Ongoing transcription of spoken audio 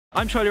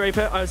I'm Charlie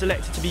Raper. I was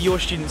elected to be your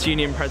Students'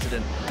 Union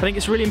President. I think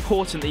it's really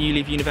important that you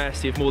leave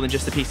university with more than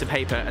just a piece of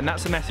paper, and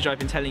that's the message I've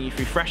been telling you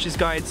through freshers'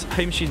 guides,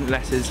 home student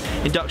letters,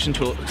 induction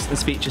talks and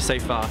speeches so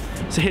far.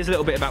 So here's a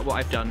little bit about what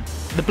I've done.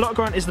 The block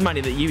grant is the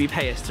money that UE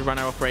pay us to run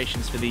our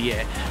operations for the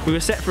year. We were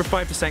set for a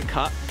 5%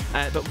 cut,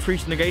 but through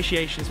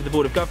negotiations with the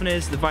Board of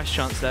Governors, the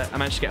Vice-Chancellor, I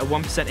managed to get a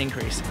 1%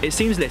 increase. It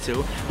seems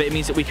little, but it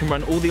means that we can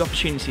run all the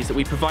opportunities that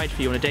we provide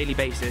for you on a daily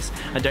basis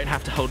and don't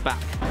have to hold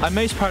back. I'm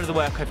most proud of the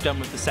work I've done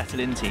with the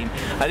Settle In team.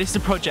 This is a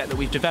project that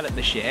we've developed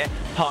this year,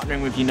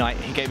 partnering with Unite,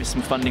 who gave us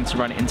some funding to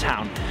run it in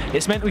town.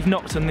 It's meant we've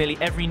knocked on nearly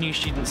every new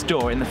student's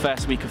door in the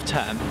first week of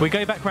term. We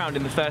go back round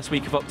in the first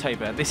week of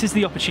October. This is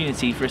the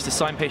opportunity for us to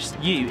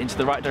signpost you into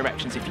the right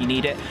directions if you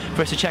need it,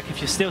 for us to check if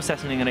you're still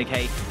settling in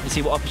okay, and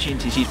see what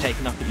opportunities you've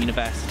taken up at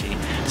university.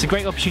 It's a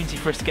great opportunity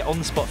for us to get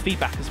on-the-spot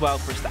feedback as well,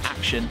 for us to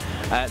action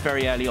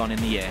very early on in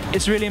the year.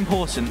 It's really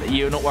important that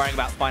you're not worrying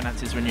about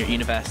finances when you're at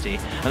university,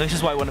 and this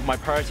is why one of my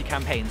priority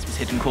campaigns was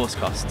hidden course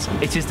costs.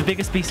 It is the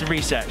biggest piece of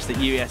research that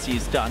UESU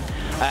has done,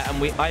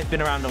 and I've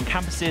been around on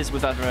campuses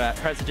with other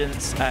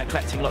presidents,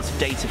 collecting lots of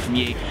data from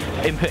you,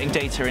 inputting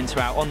data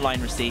into our online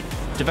receipt,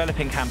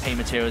 developing campaign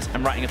materials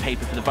and writing a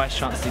paper for the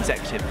Vice-Chancellor's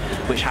Executive,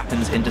 which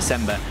happens in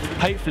December.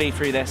 Hopefully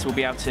through this we'll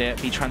be able to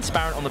be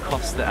transparent on the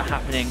costs that are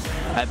happening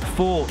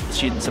before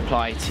students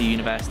apply to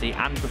university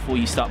and before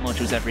you start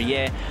modules every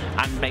year,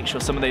 and make sure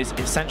some of those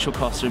essential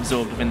costs are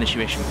absorbed within the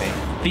tuition fee.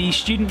 The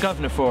Student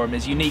Governor Forum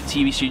is unique to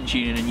UE Students'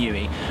 Union and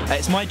UE.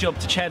 It's my job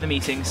to chair the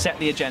meeting, set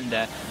the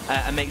agenda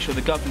and make sure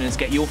the governors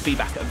get your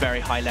feedback at a very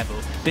high level.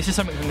 This is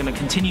something I'm going to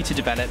continue to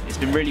develop. It's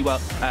been really well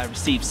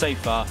received so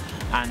far,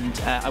 and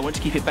I want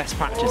to keep it best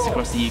practice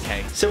across the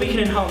UK. So we can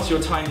enhance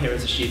your time here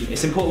as a student.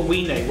 It's important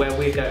we know where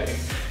we're going.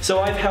 So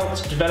I've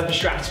helped develop a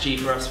strategy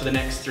for us for the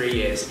next 3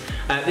 years.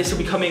 This will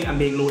be coming and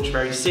being launched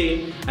very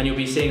soon, and you'll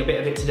be seeing a bit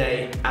of it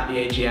today at the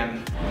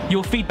AGM.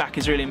 Your feedback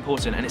is really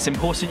important, and it's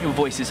important your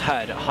voice is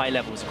heard at high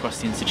levels across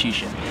the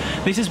institution.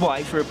 This is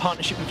why, through a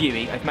partnership with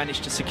UE, I've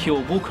managed to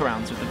secure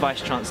walkarounds with the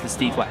Vice-Chancellor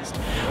Steve West.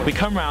 We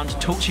come round to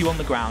talk to you on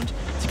the ground,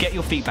 to get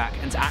your feedback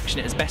and to action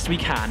it as best we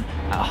can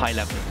at a high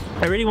level.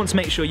 I really want to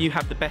make sure you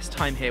have the best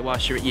time here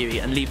whilst you're at UE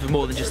and leave with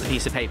more than just a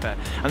piece of paper,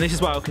 and this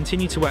is why I'll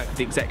continue to work with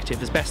the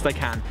executive as best I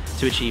can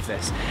to achieve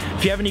this.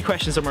 If you have any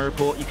questions on my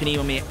report, you can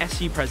email me at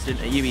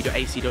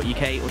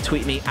supresident@ue.ac.uk or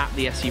tweet me at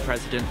the SU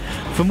President.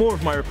 For more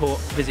of my report,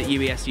 visit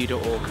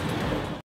uesu.org.